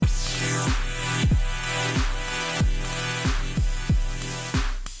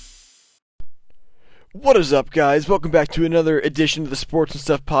What is up, guys? Welcome back to another edition of the Sports and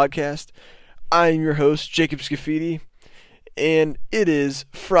Stuff podcast. I am your host, Jacob Scafidi, and it is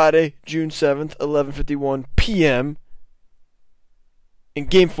Friday, June 7th, 11:51 p.m., and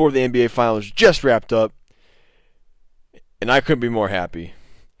Game 4 of the NBA Finals just wrapped up, and I couldn't be more happy.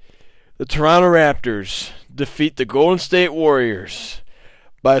 The Toronto Raptors defeat the Golden State Warriors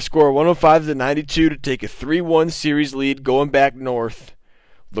by a score of 105-92 to take a 3-1 series lead going back north,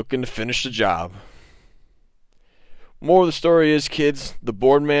 looking to finish the job. More of the story is, kids, the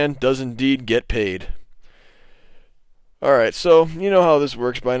board man does indeed get paid. Alright, so you know how this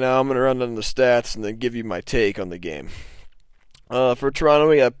works by now. I'm going to run down the stats and then give you my take on the game. For Toronto,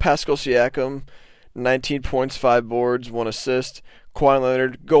 we got Pascal Siakam, 19 points, 5 boards, 1 assist. Kawhi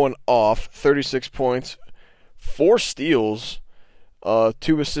Leonard going off, 36 points, 4 steals,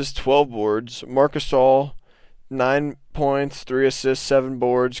 2 assists, 12 boards. Marc Gasol, 9 points, 3 assists, 7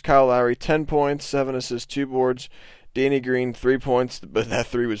 boards. Kyle Lowry, 10 points, 7 assists, 2 boards. Danny Green, 3 points, but that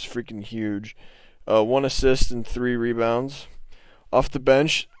 3 was freaking huge. 1 assist and 3 rebounds. Off the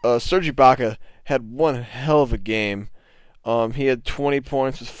bench, Serge Ibaka had one hell of a game. He had 20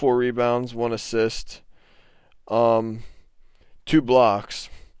 points with 4 rebounds, 1 assist, 2 blocks.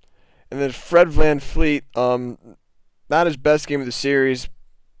 And then Fred VanVleet, not his best game of the series,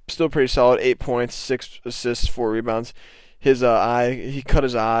 still pretty solid, 8 points, 6 assists, 4 rebounds. He cut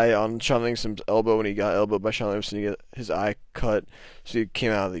his eye on Sean Livingston's elbow when he got elbowed by Sean Livingston. He got his eye cut, so he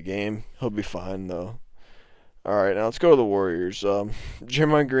came out of the game. He'll be fine, though. Alright, now let's go to the Warriors.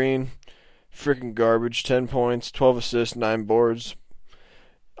 Draymond Green, freaking garbage, 10 points, 12 assists, 9 boards.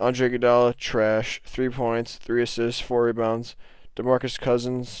 Andre Iguodala, trash, 3 points, 3 assists, 4 rebounds. DeMarcus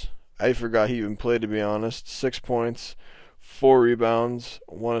Cousins, I forgot he even played, to be honest, 6 points, 4 rebounds,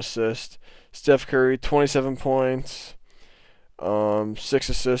 1 assist. Steph Curry, 27 points, 6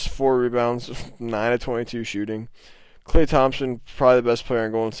 assists, 4 rebounds, 9 of 22 shooting. Klay Thompson, probably the best player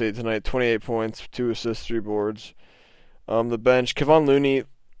in Golden State tonight, 28 points, 2 assists, 3 boards. The bench, Kevon Looney,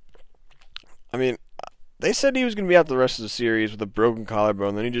 I mean, they said he was going to be out the rest of the series with a broken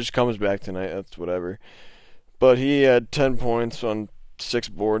collarbone, then he just comes back tonight, that's whatever. But he had 10 points on 6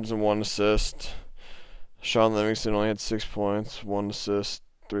 boards and 1 assist. Sean Livingston only had 6 points, 1 assist,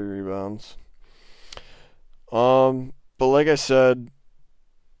 3 rebounds. But like I said,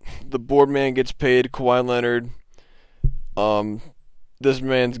 the board man gets paid. Kawhi Leonard, this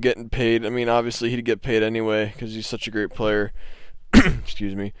man's getting paid. I mean, obviously he'd get paid anyway because he's such a great player.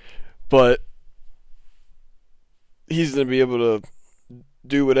 Excuse me. But he's going to be able to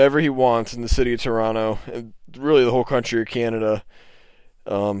do whatever he wants in the city of Toronto, and really the whole country of Canada,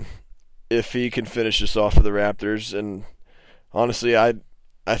 if he can finish this off for the Raptors. And honestly, I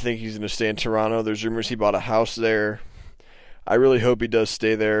think he's going to stay in Toronto. There's rumors he bought a house there. I really hope he does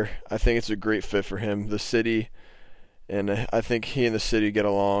stay there. I think it's a great fit for him, the city, and I think he and the city get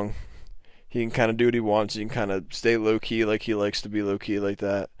along. He can kind of do what he wants. He can kind of stay low-key like he likes to be low-key like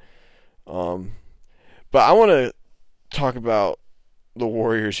that. But I want to talk about the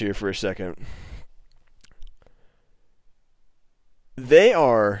Warriors here for a second. They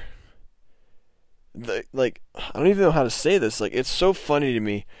are, like, I don't even know how to say this. Like, it's so funny to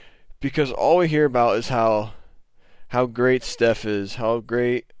me because all we hear about is how great Steph is, how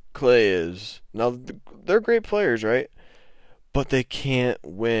great Klay is. Now, they're great players, right? But they can't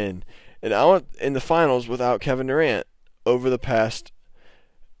win. And I want in the finals without Kevin Durant over the past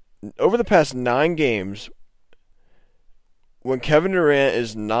 9 games, when Kevin Durant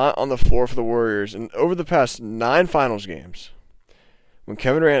is not on the floor for the Warriors, and over the past 9 finals games, when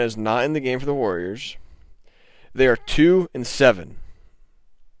Kevin Durant is not in the game for the Warriors, they are 2-7.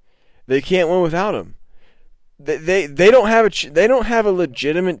 They can't win without him. They don't have a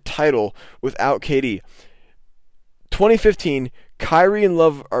legitimate title without KD. 2015, Kyrie and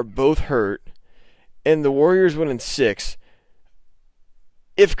Love are both hurt, and the Warriors win in 6.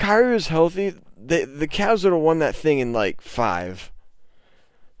 If Kyrie was healthy, the Cavs would have won that thing in like 5.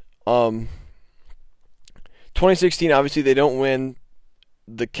 2016, obviously they don't win.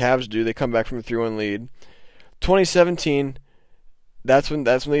 The Cavs do. They come back from a 3-1 lead. 2017, that's when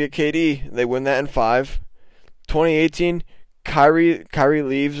they get KD. They win that in 5. 2018, Kyrie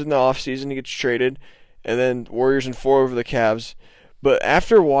leaves in the offseason. He gets traded. And then Warriors in 4 over the Cavs. But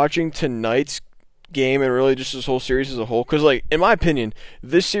after watching tonight's game and really just this whole series as a whole, because, like, in my opinion,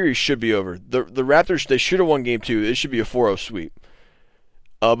 this series should be over. The Raptors, they should have won Game 2. It should be a 4-0 sweep.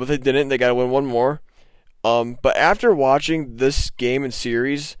 But they didn't. They got to win one more. But after watching this game and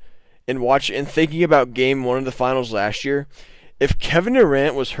series and thinking about Game 1 of the finals last year, if Kevin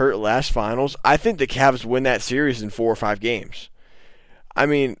Durant was hurt last finals, I think the Cavs win that series in 4 or 5 games. I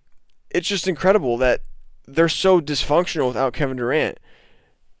mean, it's just incredible that they're so dysfunctional without Kevin Durant.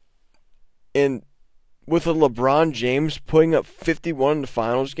 And with a LeBron James putting up 51 in the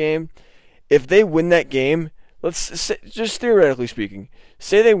finals game, if they win that game, let's say, just theoretically speaking,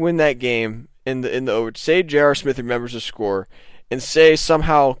 say they win that game in the over. Say J.R. Smith remembers the score, and say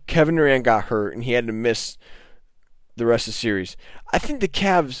somehow Kevin Durant got hurt and he had to miss the rest of the series. I think the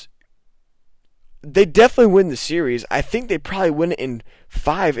Cavs, they definitely win the series. I think they probably win it in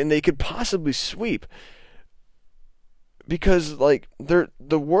 5, and they could possibly sweep. Because like the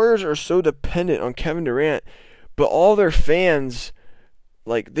Warriors are so dependent on Kevin Durant, but all their fans,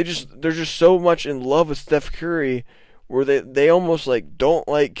 like they're just so much in love with Steph Curry, where they almost like don't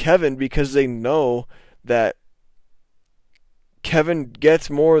like Kevin because they know that Kevin gets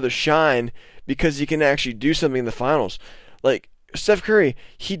more of the shine because he can actually do something in the finals. Like Steph Curry,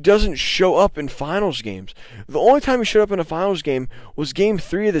 he doesn't show up in finals games. The only time he showed up in a finals game was game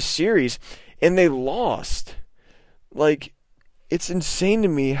 3 of the series, and they lost. Like, it's insane to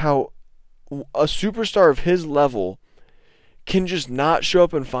me how a superstar of his level can just not show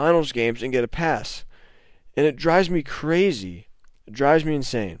up in finals games and get a pass. And it drives me crazy. It drives me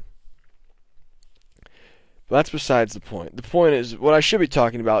insane. But that's besides the point. The point is, what I should be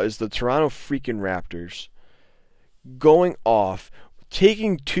talking about is the Toronto freaking Raptors going off,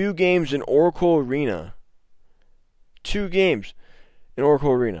 taking 2 games in Oracle Arena. 2 games in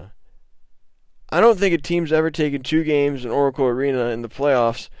Oracle Arena. I don't think a team's ever taken 2 games in Oracle Arena in the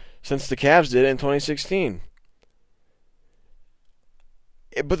playoffs since the Cavs did it in 2016.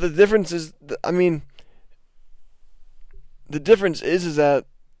 But the difference is, the difference is that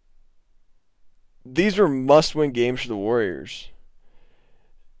these were must-win games for the Warriors.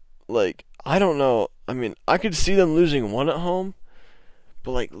 Like, I don't know. I mean, I could see them losing 1 at home,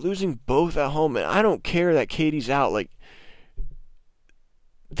 but like losing both at home, and I don't care that KD's out. Like,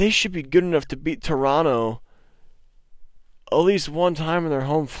 they should be good enough to beat Toronto at least 1 time on their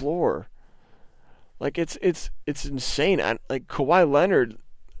home floor. Like it's insane. Like Kawhi Leonard,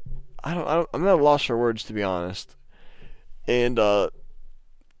 I'm at a loss for words, to be honest. And I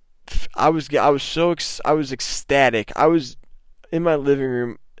was ecstatic. I was in my living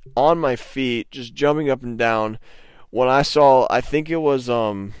room on my feet, just jumping up and down when I saw. I think it was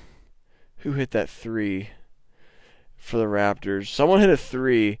who hit that 3 for the Raptors. Someone hit a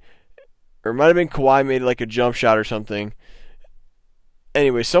 3, or it might have been Kawhi made like a jump shot or something.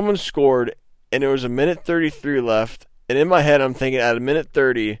 Anyway, someone scored, and there was a minute 33 left. And in my head, I'm thinking at a minute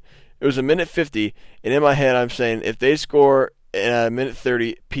 30, it was a minute 50, and in my head, I'm saying if they score at a minute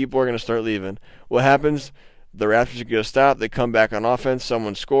 30, people are going to start leaving. What happens? The Raptors are going to stop. They come back on offense.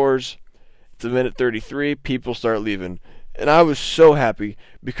 Someone scores. It's a minute 33. People start leaving. And I was so happy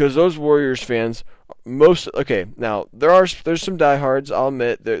because those Warriors fans, now there's some diehards. I'll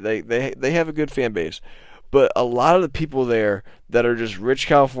admit they have a good fan base, but a lot of the people there that are just rich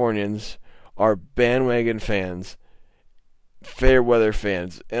Californians are bandwagon fans, fair weather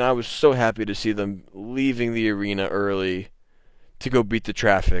fans, and I was so happy to see them leaving the arena early to go beat the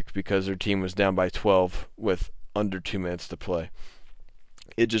traffic because their team was down by 12 with under 2 minutes to play.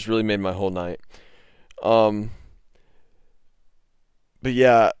 It just really made my whole night. But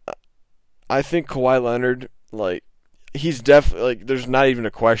yeah, I think Kawhi Leonard, like, he's definitely, like, there's not even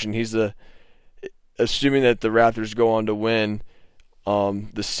a question. Assuming that the Raptors go on to win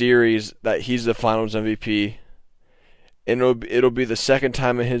the series, that he's the Finals MVP. And it'll be the second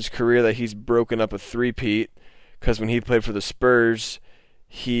time in his career that he's broken up a three-peat, because when he played for the Spurs,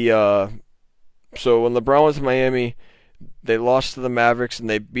 so when LeBron was in Miami, they lost to the Mavericks, and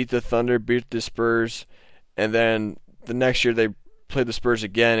they beat the Thunder, beat the Spurs, and then the next year they played the Spurs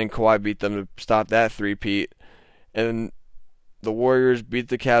again, and Kawhi beat them to stop that three-peat. And the Warriors beat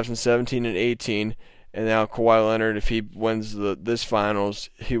the Cavs in 17 and 18, and now Kawhi Leonard, if he wins this finals,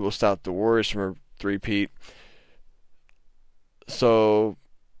 he will stop the Warriors from a three-peat. So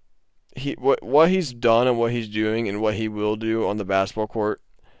what he's done and what he's doing and what he will do on the basketball court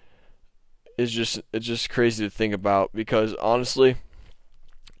is just crazy to think about, because honestly,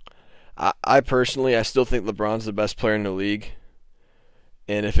 I personally still think LeBron's the best player in the league.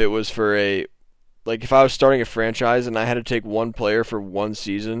 And if it was for if I was starting a franchise and I had to take one player for one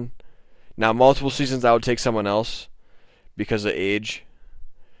season, now multiple seasons I would take someone else because of age.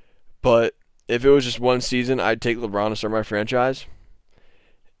 But if it was just one season, I'd take LeBron to start my franchise.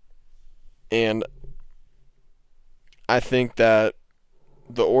 And I think that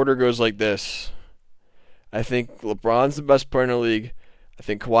the order goes like this. I think LeBron's the best player in the league. I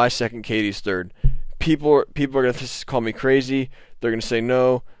think Kawhi's second, KD's third. People are going to call me crazy. They're going to say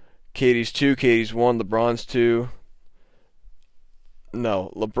no. KD's 2, KD's 1, LeBron's 2.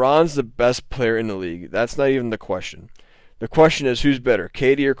 No, LeBron's the best player in the league. That's not even the question. The question is who's better,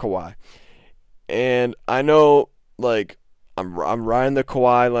 KD or Kawhi? And I know, like, I'm riding the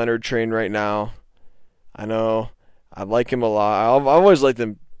Kawhi Leonard train right now. I know I like him a lot. I've always liked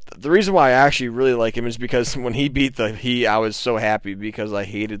him. The reason why I actually really like him is because when he beat the Heat, I was so happy because I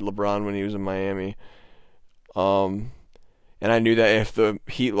hated LeBron when he was in Miami. Um, and I knew that if the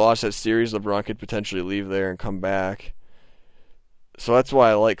Heat lost that series, LeBron could potentially leave there and come back. So that's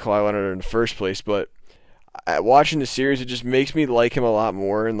why I like Kawhi Leonard in the first place. But watching the series, it just makes me like him a lot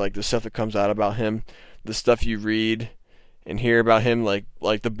more, and like the stuff that comes out about him, the stuff you read and hear about him, like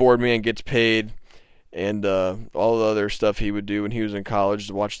the board man gets paid, and all the other stuff he would do when he was in college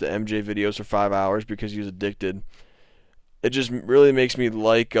to watch the MJ videos for 5 hours because he was addicted. It just really makes me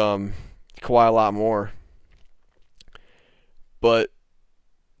like Kawhi a lot more. But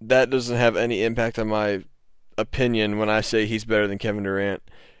that doesn't have any impact on my opinion when I say he's better than Kevin Durant.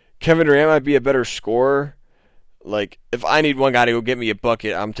 Kevin Durant might be a better scorer. Like, if I need one guy to go get me a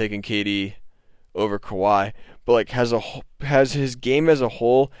bucket, I'm taking KD over Kawhi. But like, has his game as a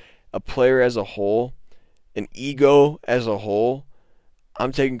whole, a player as a whole, an ego as a whole,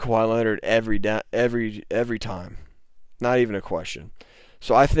 I'm taking Kawhi Leonard every time. Not even a question.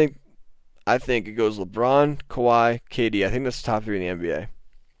 So I think it goes LeBron, Kawhi, KD. I think that's the top three in the NBA.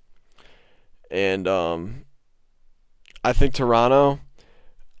 And I think Toronto.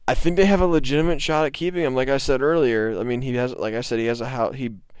 I think they have a legitimate shot at keeping him. Like I said earlier, I mean, he has, like I said, he has a house.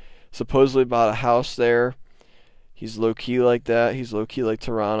 He supposedly bought a house there. He's low key like that. He's low key like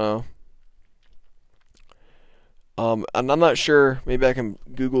Toronto. And I'm not sure. Maybe I can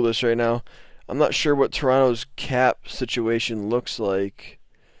Google this right now. I'm not sure what Toronto's cap situation looks like,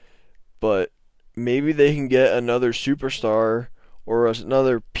 but maybe they can get another superstar or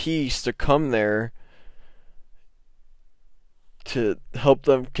another piece to come there to help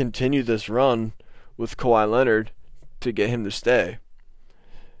them continue this run with Kawhi Leonard to get him to stay.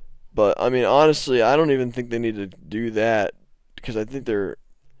 But I mean, honestly, I don't even think they need to do that because I think they're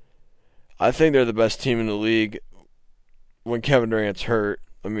the best team in the league when Kevin Durant's hurt.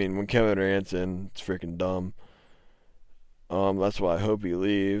 I mean, when Kevin Durant's in, it's freaking dumb. That's why I hope he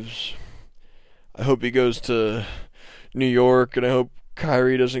leaves. I hope he goes to New York, and I hope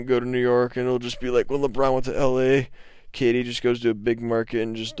Kyrie doesn't go to New York, and it'll just be like when LeBron went to LA. KD just goes to a big market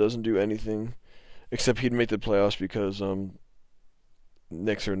and just doesn't do anything, except he'd make the playoffs because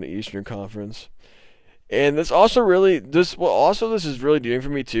Knicks are in the Eastern Conference. And this also really this is really doing for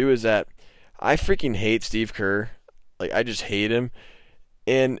me too is that I freaking hate Steve Kerr. Like, I just hate him.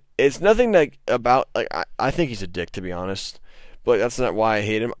 And it's nothing like about like I think he's a dick, to be honest. But that's not why I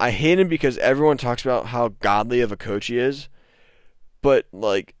hate him. I hate him because everyone talks about how godly of a coach he is. But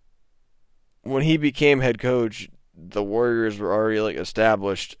like when he became head coach, the Warriors were already like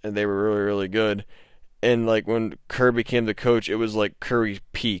established and they were really, really good. And like when Kerr became the coach, it was like Curry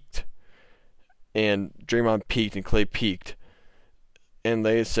peaked and Draymond peaked and Clay peaked. And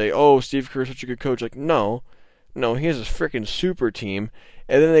they say, "Oh, Steve Kerr's such a good coach." Like, no, he has a freaking super team.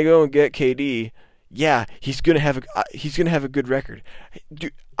 And then they go and get KD. Yeah, he's gonna have a good record.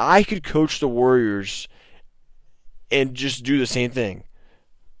 Dude, I could coach the Warriors and just do the same thing.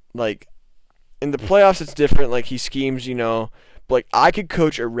 Like, in the playoffs, it's different. Like, he schemes, But like, I could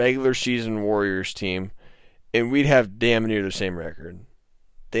coach a regular season Warriors team, and we'd have damn near the same record.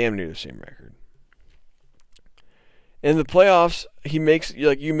 Damn near the same record. In the playoffs, you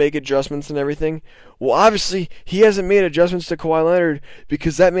make adjustments and everything. Well, obviously, he hasn't made adjustments to Kawhi Leonard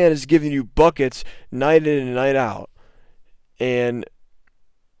because that man is giving you buckets night in and night out. And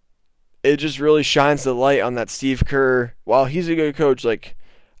it just really shines the light on that Steve Kerr. While he's a good coach, like,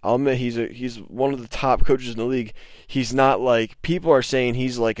 I'll admit he's one of the top coaches in the league. He's not like people are saying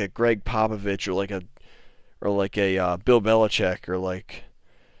he's like a Greg Popovich or like a Bill Belichick or like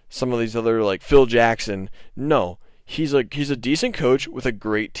some of these other like Phil Jackson. No, he's a decent coach with a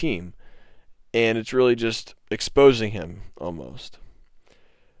great team, and it's really just exposing him almost.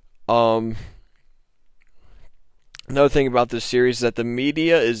 Another thing about this series is that the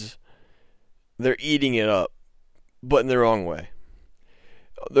media they're eating it up, but in the wrong way.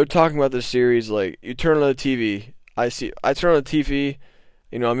 They're talking about this series like you turn on the TV. I turn on the TV.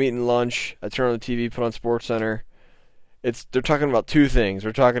 I'm eating lunch. I turn on the TV, put on SportsCenter. They're talking about two things.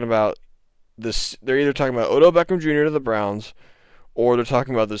 They're talking about this. They're either talking about Odell Beckham Jr. to the Browns, or they're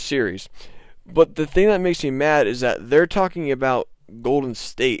talking about this series. But the thing that makes me mad is that they're talking about Golden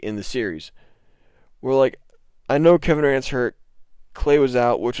State in the series. We're like, I know Kevin Durant's hurt. Clay was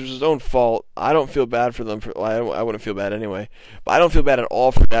out, which was his own fault. I don't feel bad for them. I wouldn't feel bad anyway. But I don't feel bad at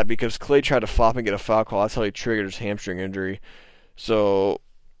all for that because Clay tried to flop and get a foul call. That's how he triggered his hamstring injury. So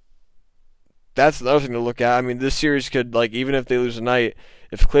that's another thing to look at. I mean, this series could, like, even if they lose tonight,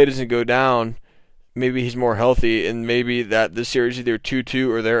 if Clay doesn't go down, maybe he's more healthy, and maybe that this series either 2-2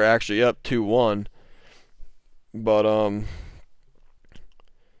 or they're actually up 2-1. But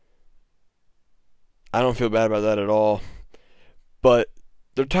I don't feel bad about that at all. But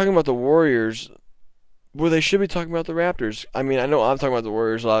they're talking about the Warriors. Well, they should be talking about the Raptors. I mean, I know I'm talking about the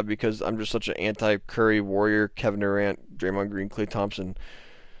Warriors a lot because I'm just such an anti-Curry Warrior, Kevin Durant, Draymond Green, Klay Thompson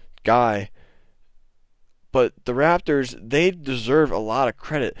guy. But the Raptors, they deserve a lot of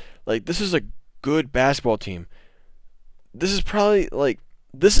credit. Like, this is a good basketball team. This is probably, like,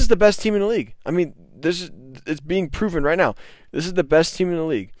 this is the best team in the league. I mean, this is it's being proven right now. This is the best team in the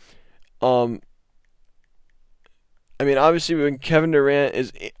league. Um, I mean, obviously when Kevin Durant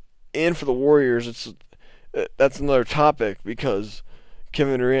is in for the Warriors, that's another topic because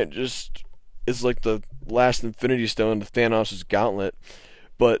Kevin Durant just is like the last Infinity Stone to Thanos' gauntlet.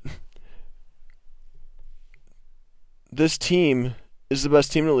 But this team is the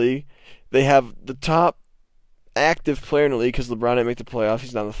best team in the league. They have the top active player in the league because LeBron didn't make the playoffs.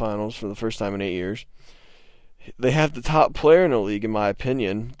 He's not in the finals for the first time in 8 years. They have the top player in the league, in my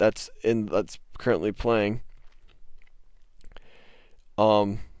opinion. That's currently playing.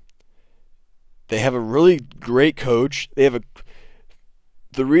 Um, they have a really great coach. The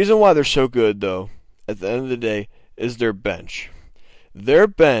reason why they're so good, though, at the end of the day, is their bench. Their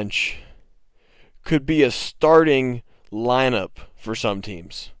bench could be a starting lineup for some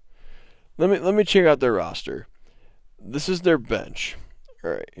teams. Let me check out their roster. This is their bench.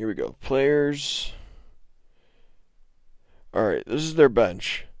 All right, here we go. Players. All right, this is their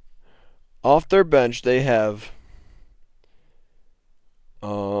bench. Off their bench, they have.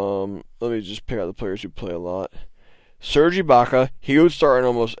 Let me just pick out the players who play a lot. Serge Ibaka, he would start on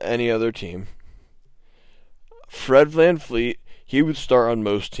almost any other team. Fred VanVleet, he would start on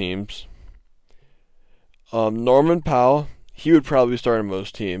most teams. Norman Powell, he would probably start on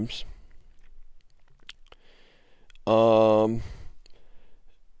most teams. Um,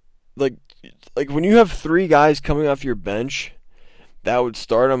 like when you have three guys coming off your bench that would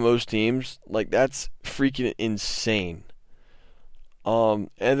start on most teams, like that's freaking insane. And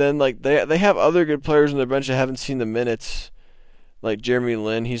then like they have other good players on their bench that haven't seen the minutes, like Jeremy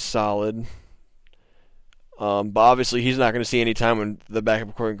Lin, he's solid. But obviously he's not going to see any time when the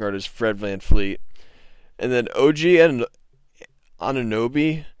backup point guard is Fred VanVleet. And then OG and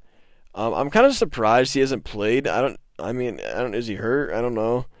Anunoby, I'm kind of surprised he hasn't played. Is he hurt? I don't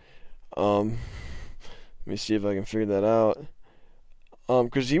know. Let me see if I can figure that out.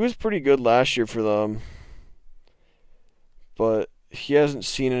 Because he was pretty good last year for them, but he hasn't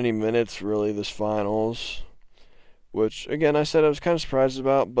seen any minutes really this finals, which again I said I was kind of surprised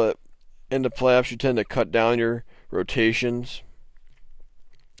about. But in the playoffs, you tend to cut down your rotations.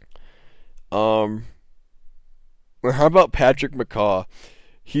 Well, how about Patrick McCaw?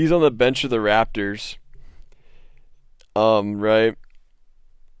 He's on the bench of the Raptors. Right.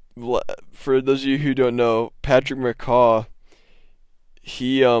 For those of you who don't know, Patrick McCaw,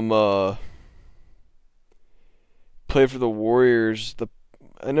 he played for the Warriors.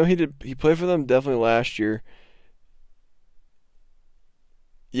 I know he did. He played for them definitely last year.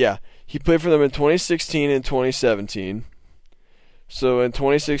 Yeah, he played for them in 2016 and 2017. So in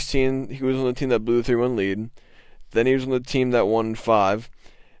 2016, he was on the team that blew the 3-1 lead. Then he was on the team that won 5.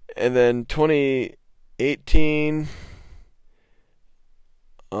 And then 2018,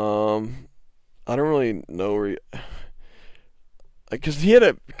 I don't really know where because he had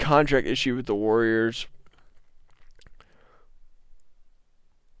a contract issue with the Warriors.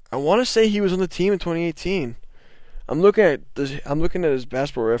 I want to say he was on the team in 2018. I'm looking at his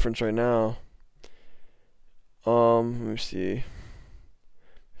basketball reference right now. Let me see.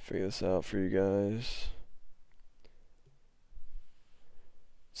 Figure this out for you guys.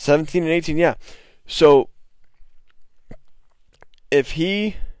 17 and 18, yeah. So if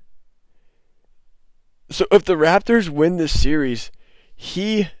the Raptors win this series,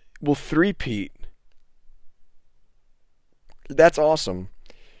 he will three-peat. That's awesome.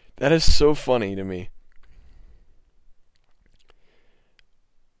 That is so funny to me.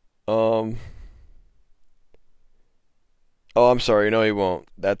 Oh, I'm sorry. No, he won't.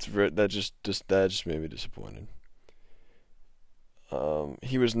 That just made me disappointed.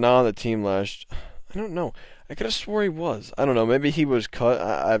 He was not on the team last. I don't know. I could have swore he was. I don't know. Maybe he was cut.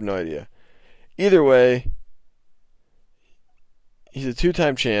 I have no idea. Either way, he's a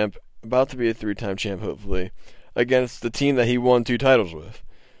 2-time champ, about to be a 3-time champ, hopefully, against the team that he won 2 titles with.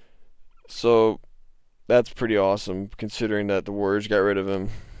 So that's pretty awesome, considering that the Warriors got rid of him.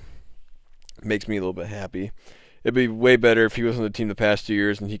 Makes me a little bit happy. It'd be way better if he was on the team the past 2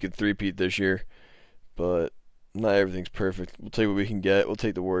 years and he could three-peat this year. But not everything's perfect. We'll take what we can get. We'll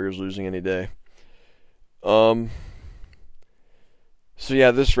take the Warriors losing any day. So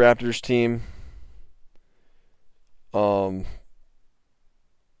yeah, this Raptors team. I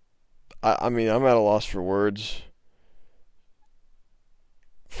mean, I'm at a loss for words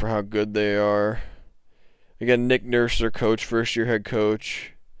for how good they are. Again, Nick Nurse, their coach, first-year head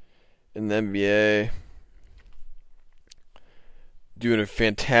coach in the NBA, doing a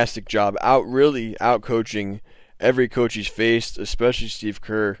fantastic job, really out coaching every coach he's faced, especially Steve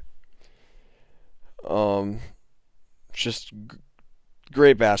Kerr. Just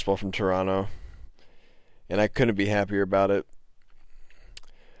great basketball from Toronto, and I couldn't be happier about it.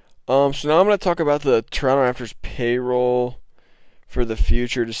 So now I'm going to talk about the Toronto Raptors payroll for the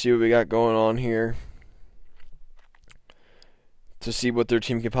future to see what we got going on here, to see what their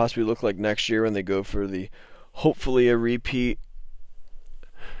team could possibly look like next year when they go for hopefully a repeat.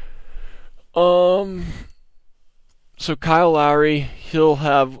 So Kyle Lowry, he'll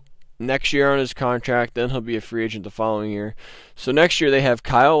have next year on his contract, then he'll be a free agent the following year. So next year they have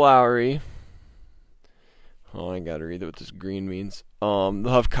Kyle Lowry. Oh, I gotta read what this green means. They'll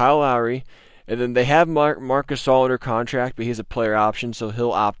have Kyle Lowry, and then they have Marc Gasol under contract, but he's a player option, so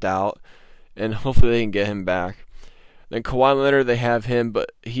he'll opt out, and hopefully they can get him back. Then Kawhi Leonard, they have him,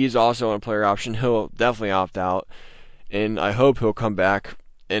 but he's also on a player option. He'll definitely opt out, and I hope he'll come back.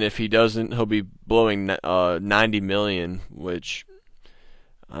 And if he doesn't, he'll be blowing $90 million, which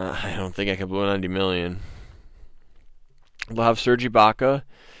I don't think I can blow $90 million. They'll have Serge Ibaka.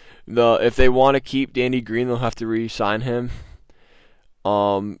 If they want to keep Danny Green, they'll have to re-sign him.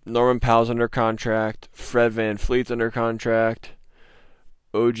 Norman Powell's under contract. Fred VanVleet's under contract.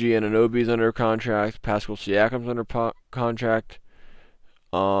 OG Anunoby's under contract. Pascal Siakam's under contract.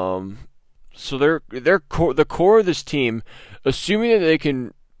 So the core of this team, assuming they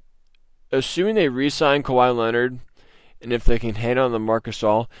re-sign Kawhi Leonard, and if they can hang on the Marc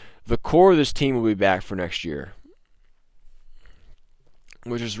Gasol, the core of this team will be back for next year,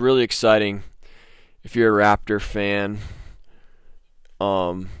 which is really exciting if you're a Raptor fan.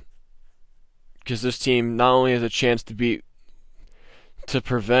 Because this team not only has a chance the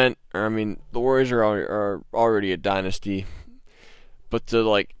Warriors are already a dynasty, but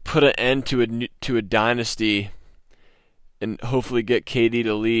to put an end to a dynasty and hopefully get KD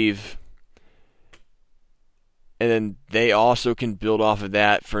to leave, and then they also can build off of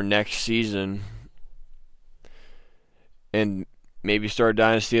that for next season and maybe start a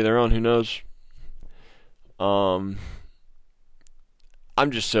dynasty of their own. Who knows? I'm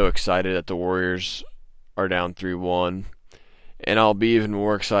just so excited that the Warriors are down 3-1. And I'll be even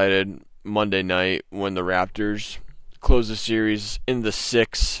more excited Monday night when the Raptors close the series in the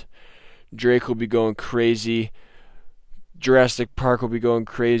 6. Drake will be going crazy. Jurassic Park will be going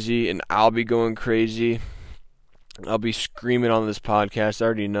crazy. And I'll be going crazy. I'll be screaming on this podcast. I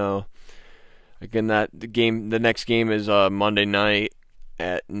already know. Again, the next game is Monday night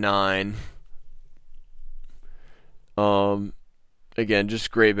at 9. Again,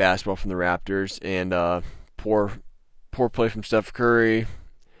 just great basketball from the Raptors, and poor play from Steph Curry.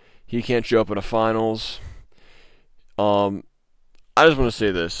 He can't show up at a finals. I just want to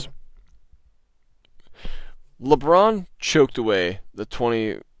say this. LeBron choked away the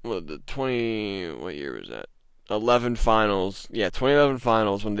 20 what year was that? 11 finals. Yeah, 2011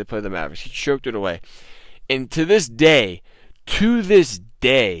 finals when they played the Mavericks. He choked it away. And to this day,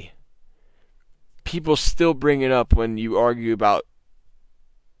 people still bring it up when you argue about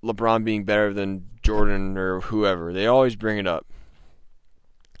LeBron being better than Jordan or whoever. They always bring it up.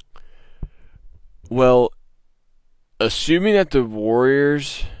 Well, assuming that the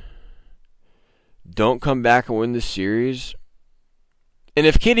Warriors don't come back and win the series, and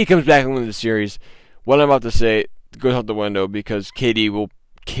if KD comes back and wins the series, what I'm about to say goes out the window because KD will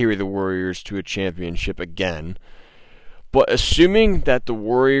carry the Warriors to a championship again. But assuming that the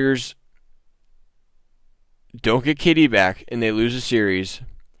Warriors don't get KD back and they lose the series,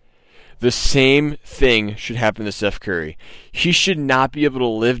 the same thing should happen to Steph Curry. He should not be able to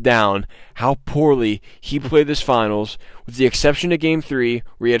live down how poorly he played this finals, with the exception of Game 3,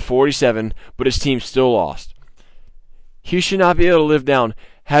 where he had 47, but his team still lost. He should not be able to live down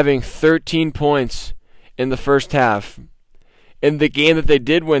having 13 points in the first half. In the game that they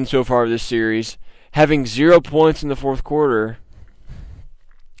did win so far this series, having 0 points in the fourth quarter,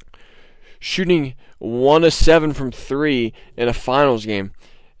 shooting 1 of 7 from 3 in a finals game.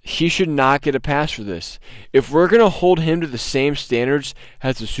 He should not get a pass for this. If we're going to hold him to the same standards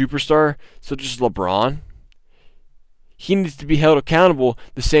as a superstar such as LeBron, he needs to be held accountable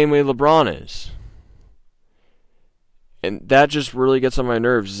the same way LeBron is. And that just really gets on my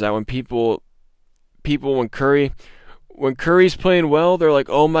nerves, is that when when Curry's playing well, they're like,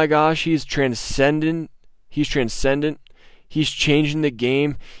 oh my gosh, he's transcendent. He's changing the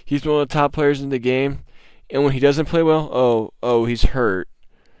game. He's one of the top players in the game. And when he doesn't play well, oh, he's hurt.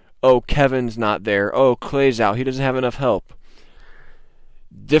 Oh, Kevin's not there. Oh, Clay's out. He doesn't have enough help.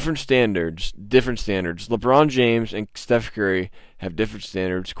 Different standards. LeBron James and Steph Curry have different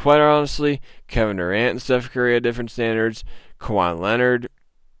standards. Quite honestly, Kevin Durant and Steph Curry have different standards. Kawhi Leonard,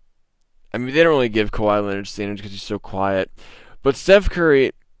 I mean, they don't really give Kawhi Leonard standards because he's so quiet. But Steph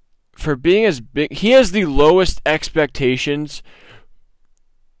Curry, for being as big, he has the lowest expectations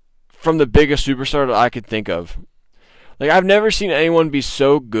from the biggest superstar that I could think of. Like, I've never seen anyone be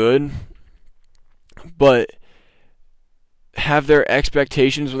so good, but have their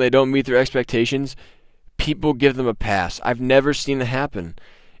expectations, when they don't meet their expectations, people give them a pass. I've never seen it happen,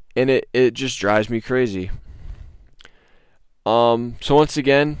 and it just drives me crazy. So once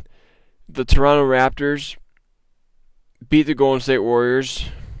again, the Toronto Raptors beat the Golden State Warriors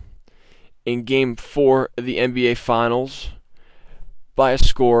in Game 4 of the NBA Finals by a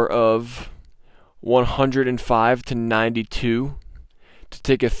score of 105-92 to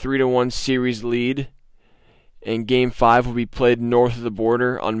take a 3-1 series lead. And Game 5 will be played north of the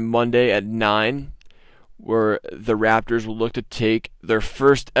border on Monday at 9, where the Raptors will look to take their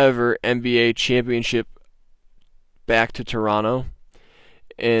first ever NBA championship back to Toronto.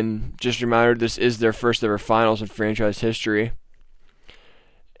 And just a reminder, this is their first ever finals in franchise history.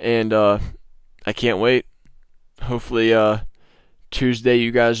 And I can't wait. Hopefully Tuesday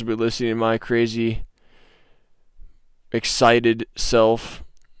you guys will be listening to my crazy, excited self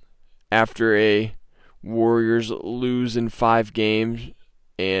after a Warriors lose in 5 games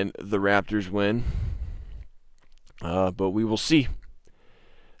and the Raptors win. But we will see.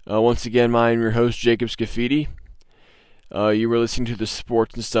 Once again, I am your host, Jacob Scafidi. You were listening to the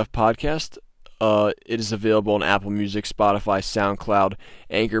Sports and Stuff podcast. It is available on Apple Music, Spotify, SoundCloud,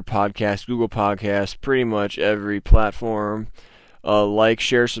 Anchor Podcast, Google Podcasts, pretty much every platform. Like,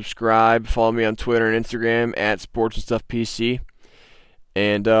 share, subscribe. Follow me on Twitter and Instagram at Sports and Stuff PC.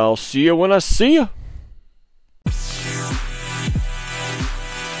 And I'll see you when I see you.